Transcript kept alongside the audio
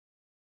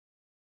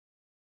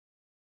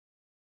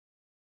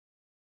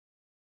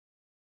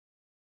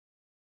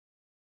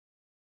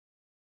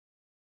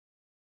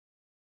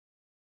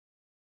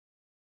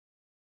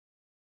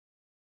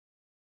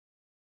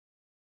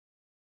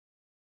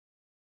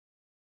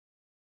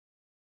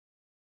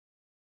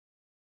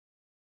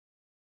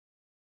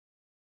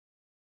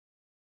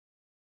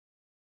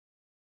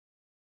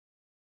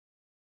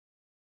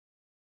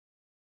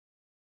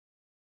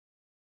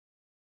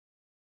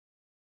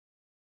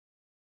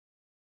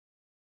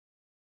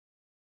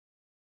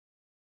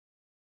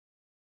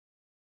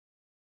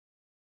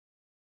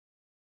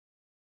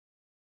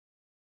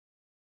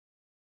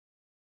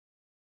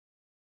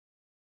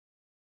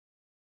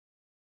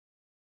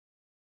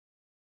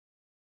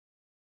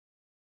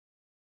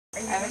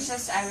I was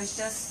just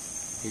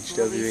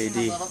HWAD.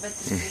 releasing a little bit to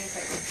see if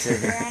it would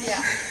trigger any.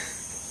 Yeah.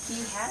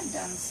 He had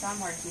done some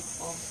where he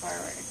pulled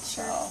forward.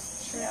 So,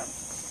 yep.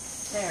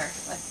 There.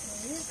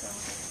 There you go.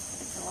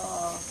 It's a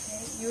little.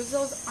 Okay. Use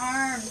those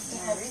arms to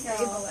help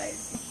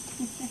stabilize.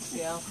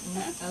 Yeah,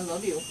 I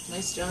love you.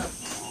 Nice job.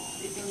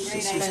 You're doing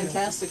great.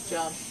 Fantastic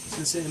job. I was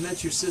going to say, I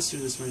met your sister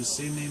this morning.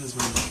 Same name as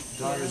my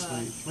daughter's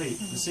Wait,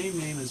 the same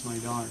name as my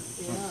daughter.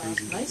 Yeah.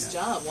 Nice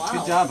job. Wow.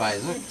 Good job,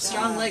 Isaac.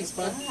 Strong legs,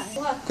 bud.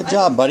 Good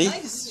job, buddy.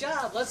 Nice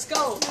job. Let's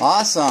go.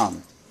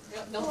 Awesome.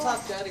 Yep, no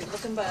top, Daddy.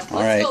 Looking back. All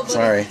right, go,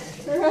 sorry.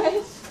 All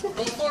right.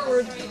 Go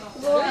forward.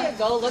 There you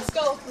go. Let's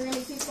go. We're going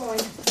to keep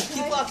going.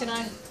 Keep walking,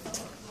 I.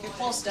 You're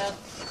close, Dad.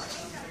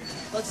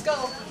 Let's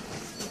go.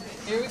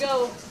 Here we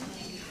go.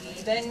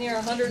 Dang near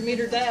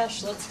 100-meter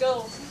dash. Let's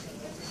go.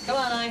 Come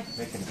on, I.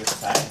 Making good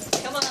time.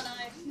 Come on,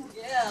 I.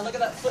 Yeah, look at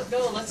that foot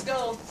go. Let's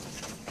go.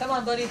 Come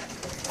on, buddy.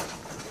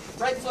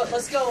 Right foot.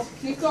 Let's go.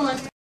 Keep going.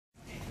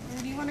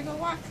 Where do you want to go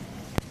walk?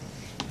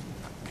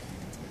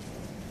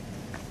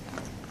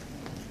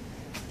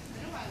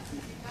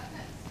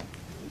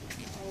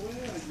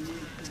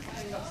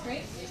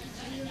 Great.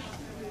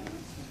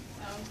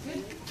 Sounds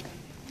good.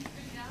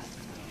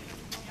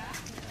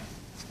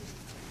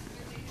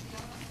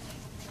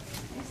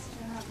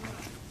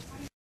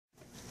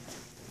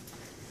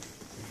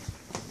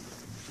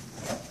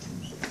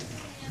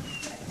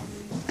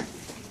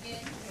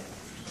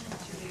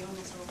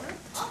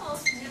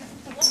 Almost.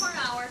 1 more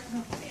hour.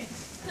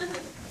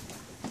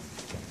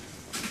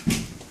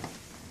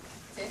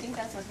 So I think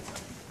that's what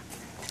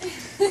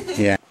it's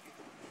Yeah.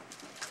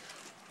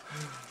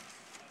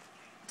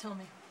 Tell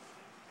me.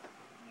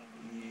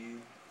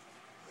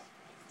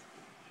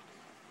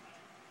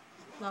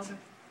 Louder.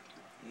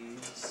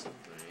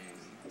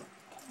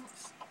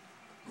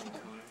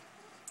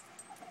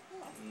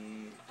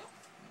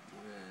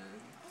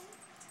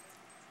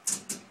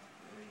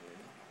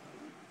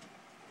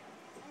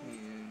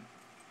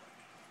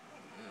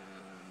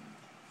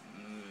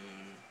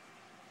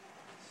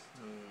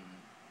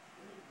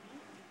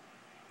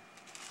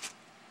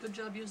 Good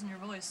job using your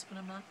voice, but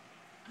I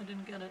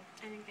didn't get it.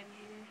 I didn't get it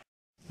either.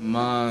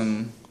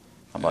 Mom.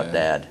 How about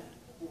Dad?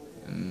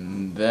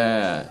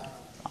 Dad.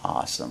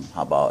 Awesome.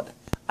 How about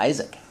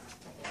Isaac?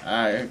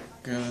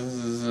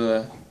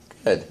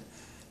 Good.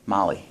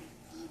 Molly?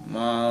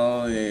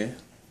 Molly.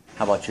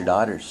 How about your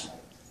daughters?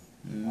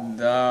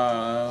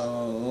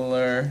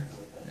 Dollar.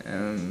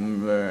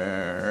 And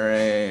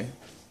Ray.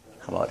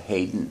 How about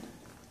Hayden?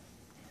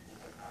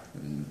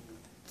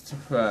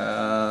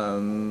 How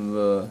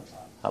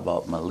How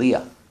about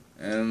Malia?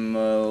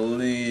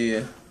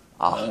 Emily.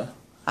 Ah.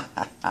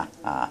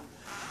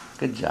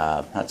 Good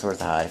job. That's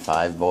worth a high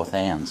five, both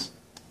hands.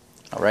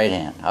 Right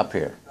hand, up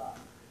here.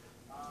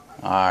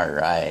 All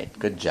right.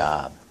 Good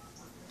job.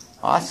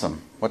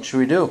 Awesome. What should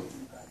we do?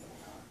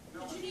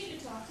 Did you need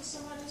to talk to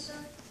somebody, sir?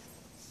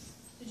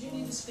 Did you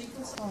need to speak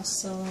with someone?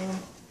 Awesome.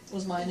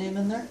 Was my name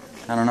in there?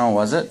 I don't know.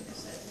 Was it?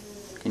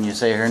 Can you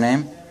say her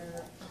name?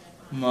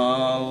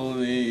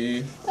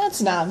 Molly.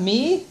 That's not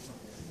me.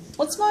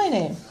 What's my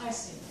name? I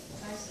see.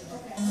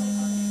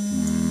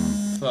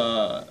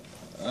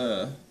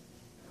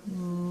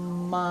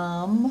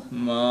 Mom.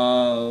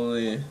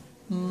 Molly.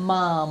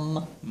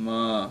 Mom.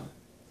 Ma.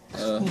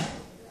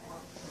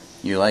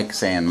 You like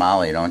saying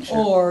Molly, don't you?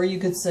 Or you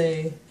could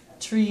say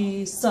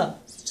Teresa.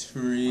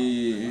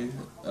 Tree.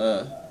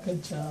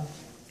 Good job.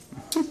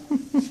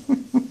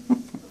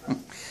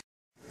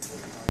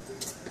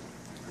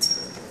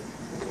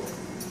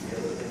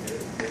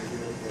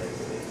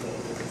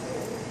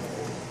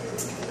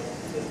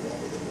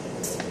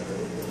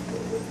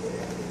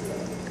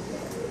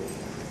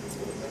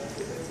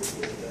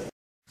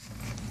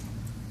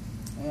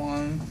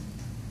 One,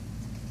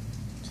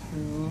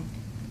 two,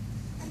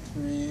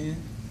 three,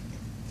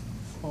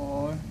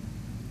 4,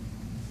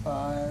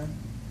 5,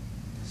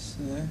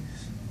 6,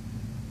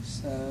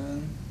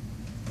 7,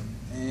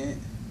 8,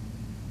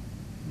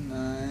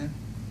 9,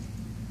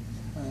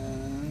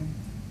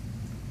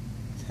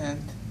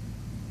 10,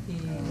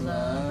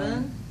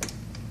 11,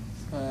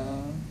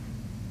 12,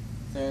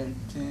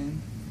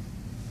 13,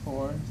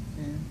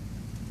 14,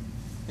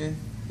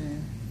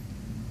 15,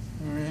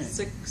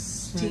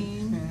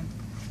 16,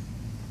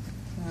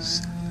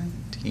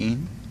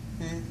 17,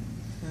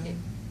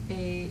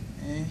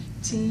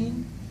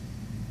 18,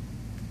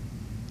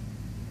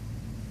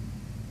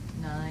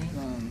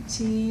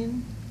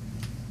 19,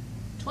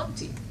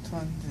 20.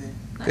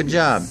 20. Good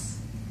job.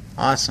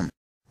 Awesome.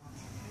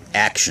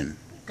 Action.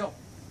 Go.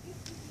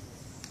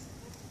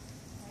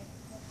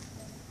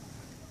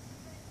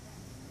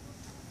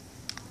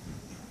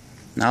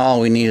 Now all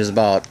we need is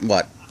about,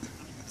 what,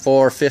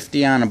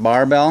 450 on a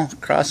barbell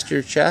across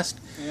your chest?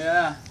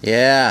 Yeah.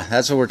 Yeah,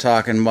 that's what we're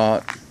talking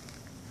about.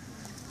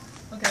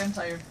 Okay, I'm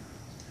tired.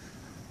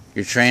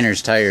 Your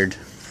trainer's tired.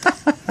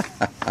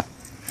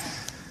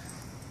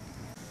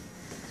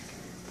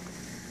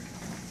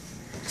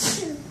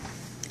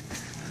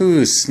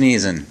 Who's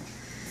sneezing?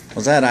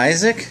 Was that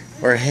Isaac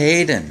or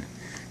Hayden?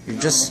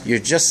 You're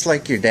just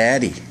like your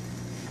daddy.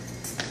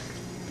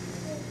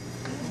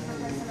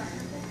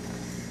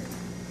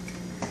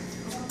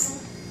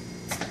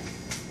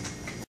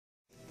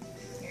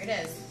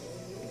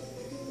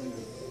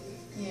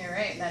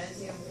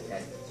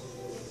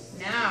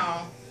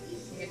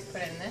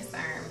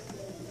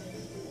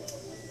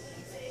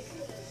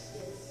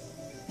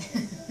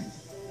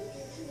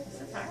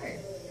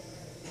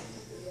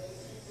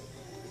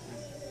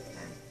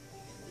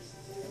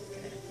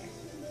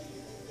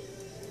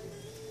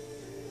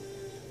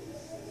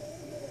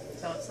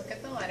 So let's look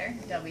at the letter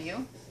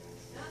W.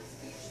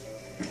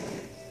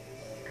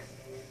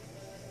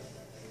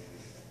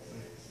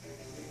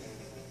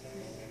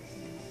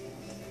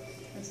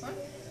 This one?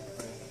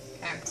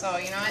 Okay, so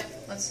you know what?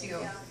 Let's do.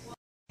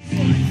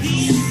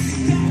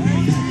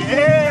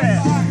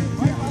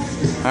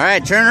 All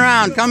right, turn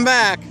around, come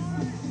back.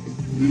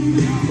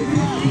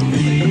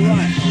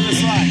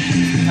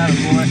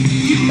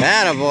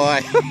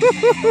 Attaboy.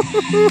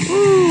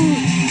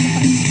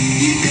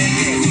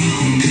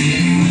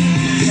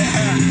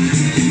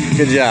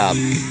 Good job.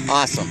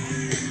 Awesome.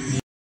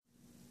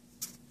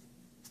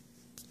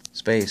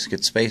 Space,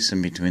 get space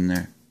in between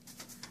there.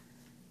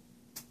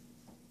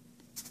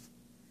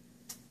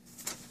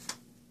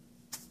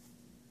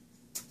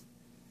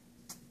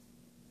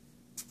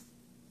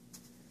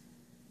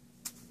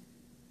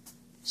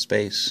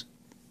 Space.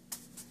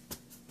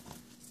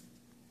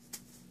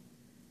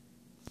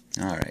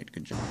 All right,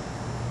 good job.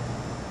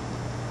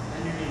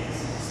 And your knees,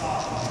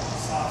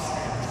 soft stance.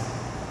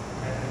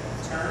 Okay.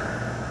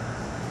 Turn,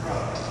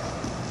 throw.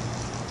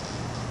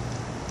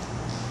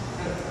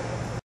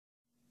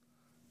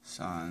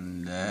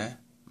 Sunday,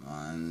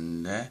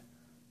 Monday,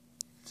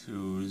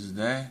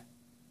 Tuesday,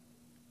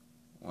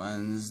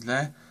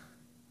 Wednesday,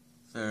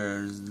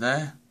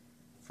 Thursday,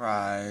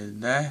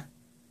 Friday,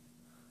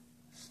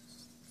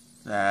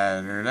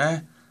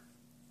 Saturday.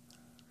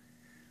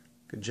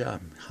 Good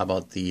job. How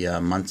about the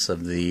months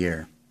of the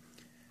year?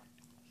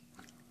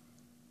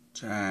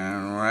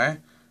 January,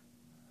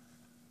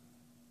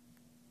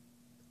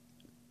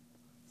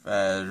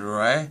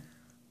 February,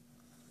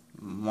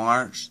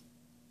 March,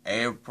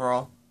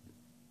 April,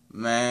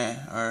 May,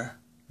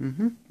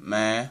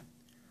 May,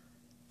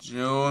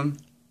 June,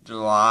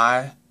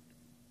 July,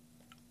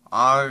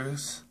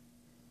 August.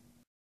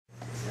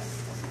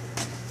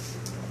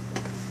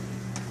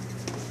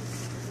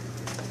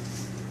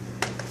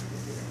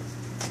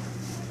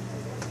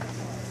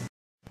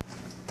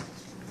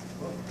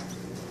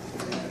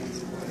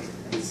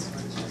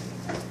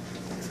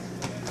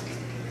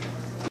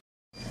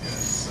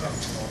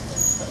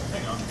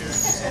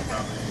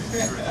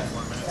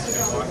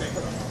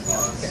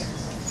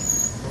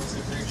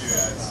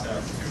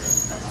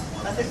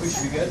 I think we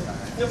should be good.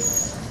 Yep.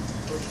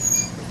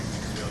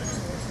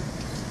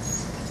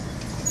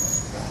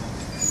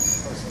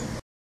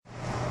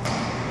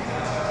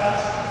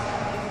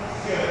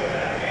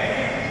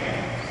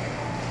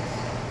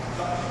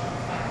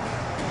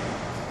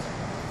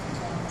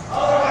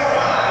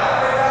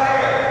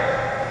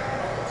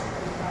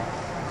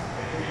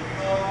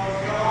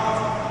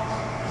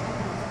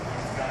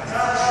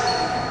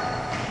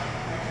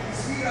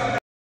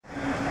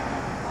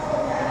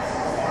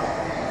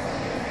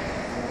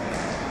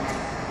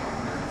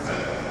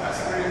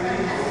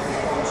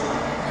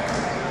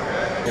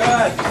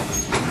 Good.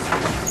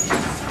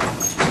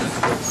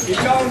 Keep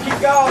going, keep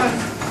going.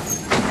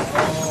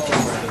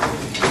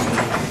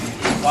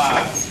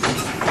 Wow.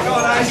 Keep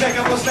going, Isaac,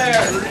 almost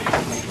there.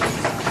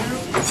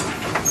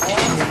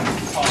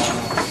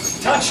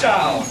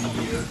 Touchdown.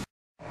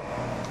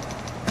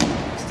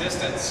 It's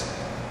distance.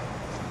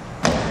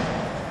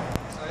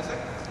 Isaac.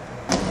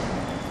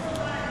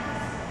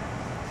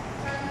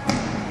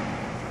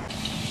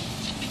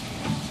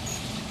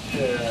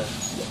 Yeah.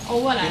 Oh,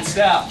 whatever. Good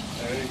step.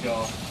 There you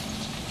go.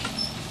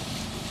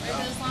 Right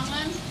for this long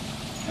one?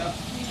 Yep.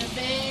 Need a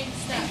big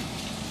step.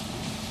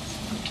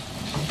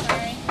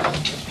 Sorry.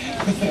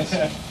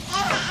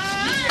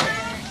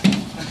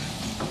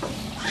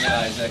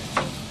 Yeah, Isaac.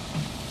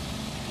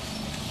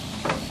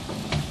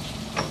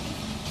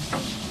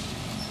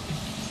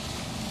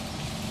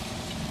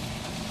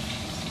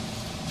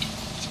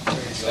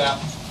 Good step.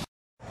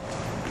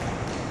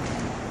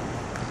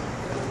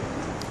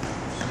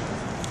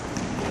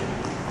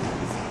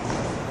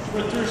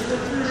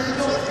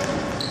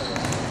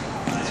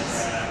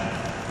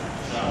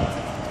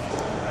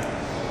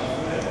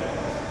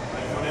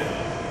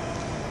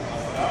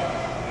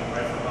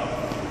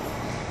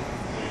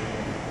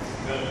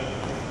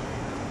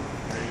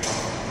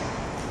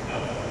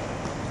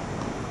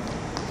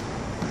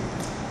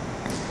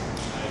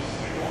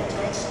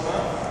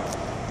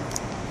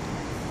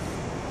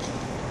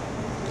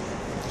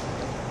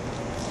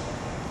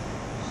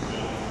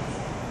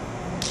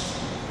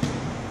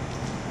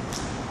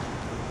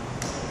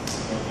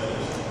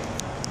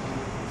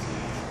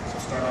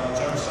 Start on the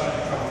other side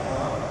and come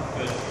along.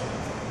 Good.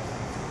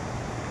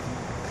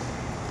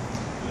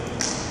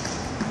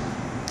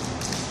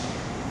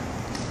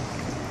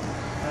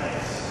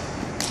 Nice.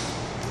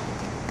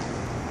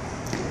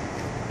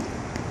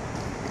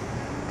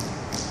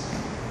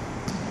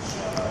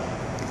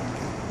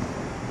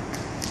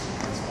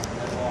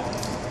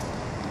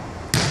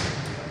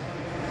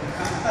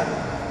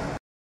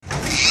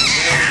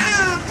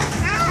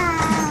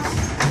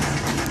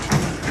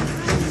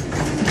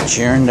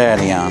 Cheering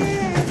Daddy on.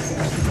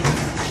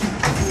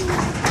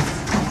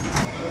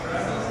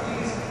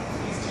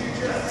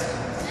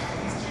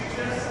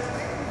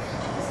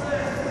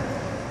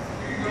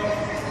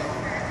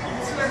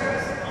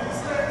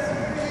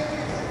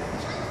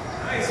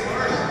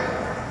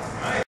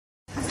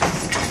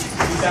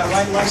 that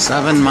right leg.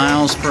 7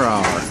 miles per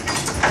hour.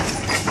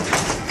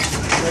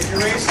 Like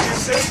you're racing your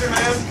sister,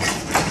 man.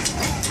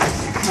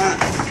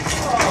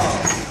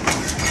 Oh.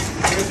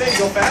 What do you think?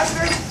 Go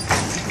faster?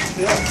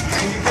 Yeah.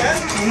 Think you can?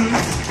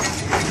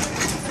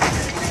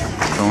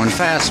 Going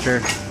faster.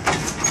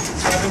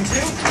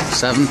 7.2?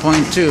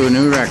 7.2,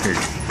 new record.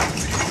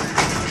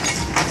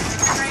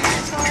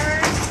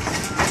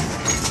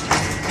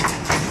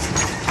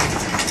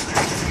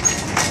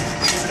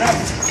 Keep it up.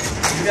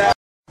 You got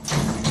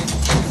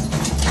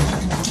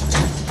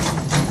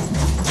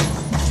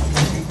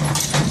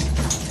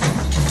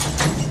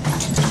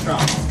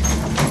strong.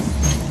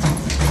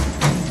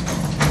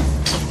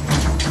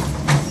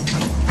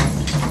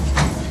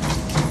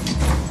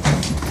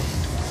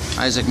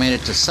 Isaac made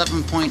it to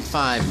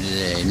 7.5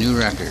 today, new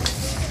record.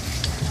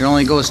 It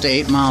only goes to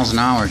 8 miles an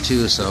hour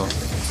too, so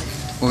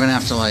we're gonna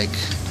have to like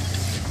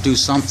do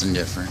something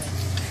different.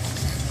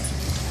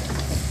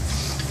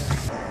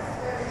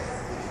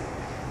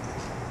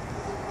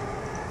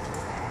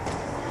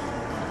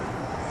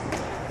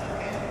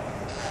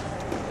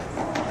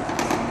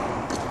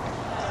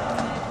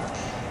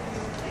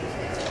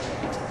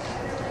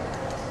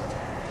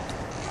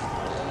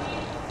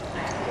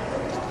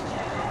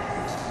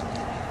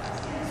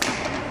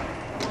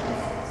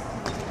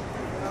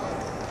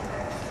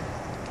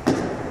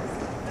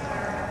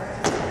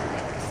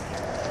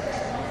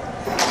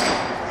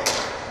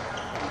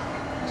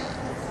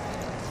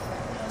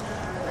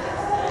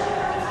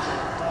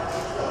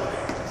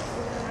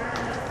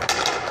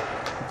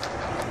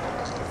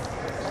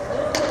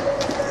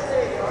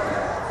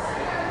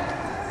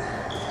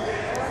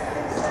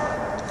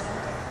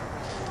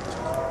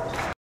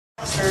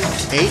 Sir,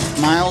 8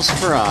 miles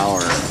per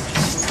hour.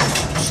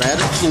 Set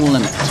it to the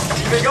limit.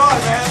 keep it going,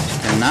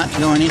 man. Cannot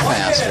go any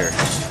faster.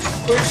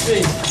 Quick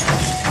speed.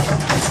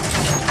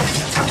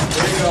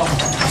 There you go.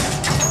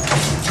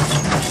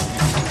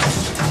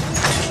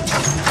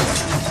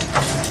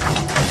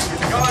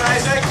 Keep it going,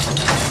 Isaac.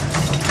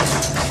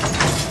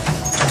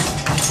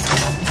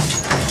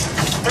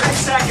 30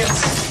 seconds.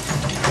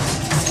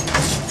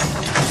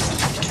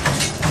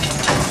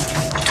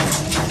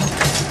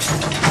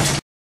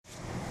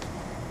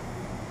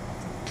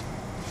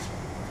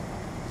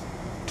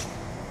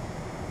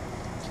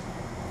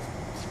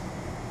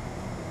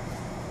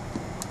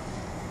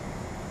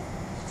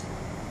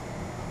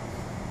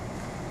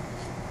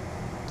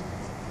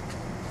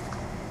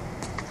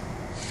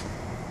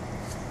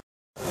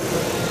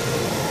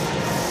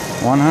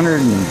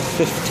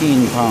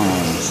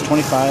 £115,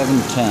 25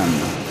 and 10.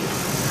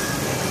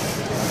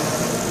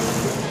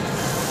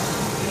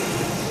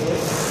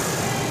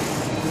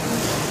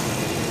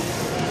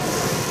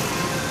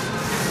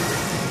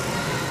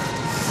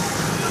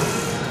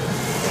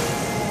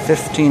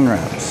 Fifteen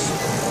reps.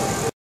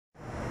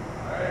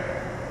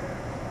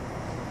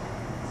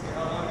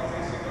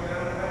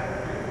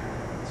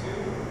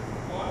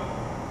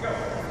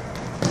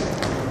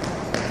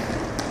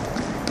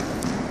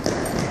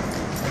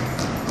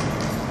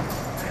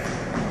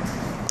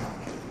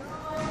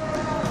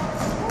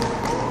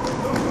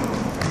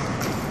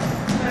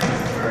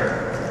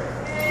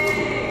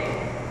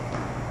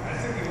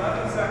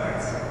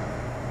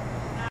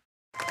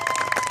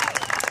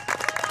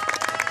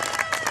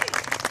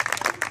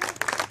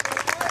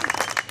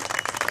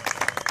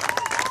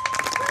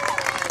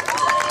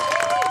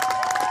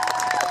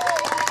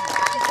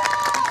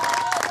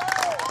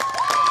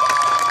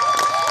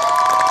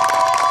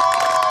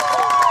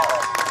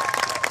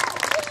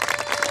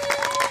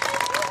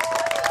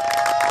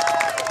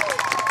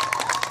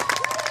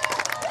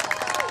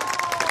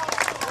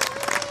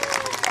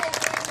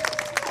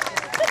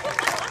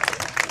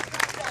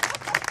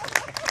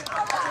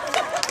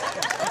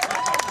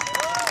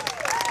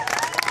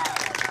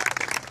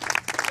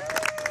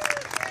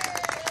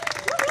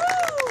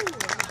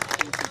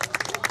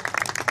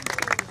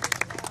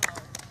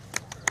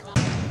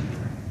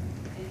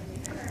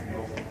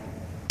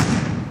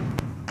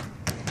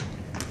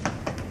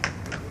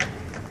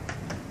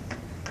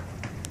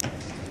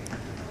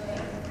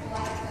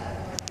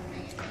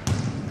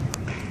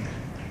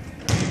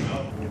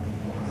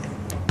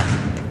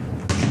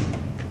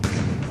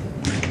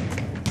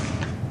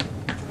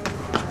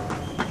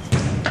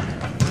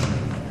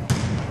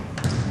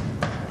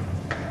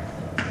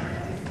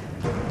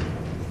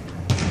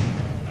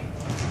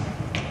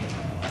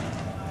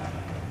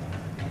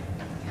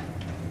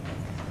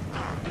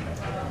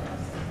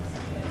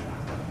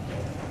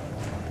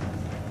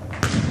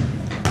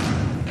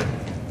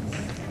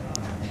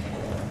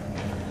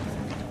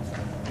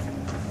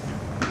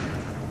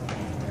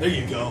 There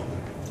you go.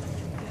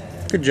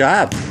 Good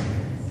job.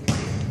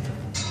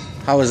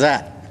 How was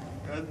that?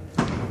 Good.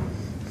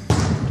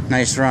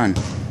 Nice run.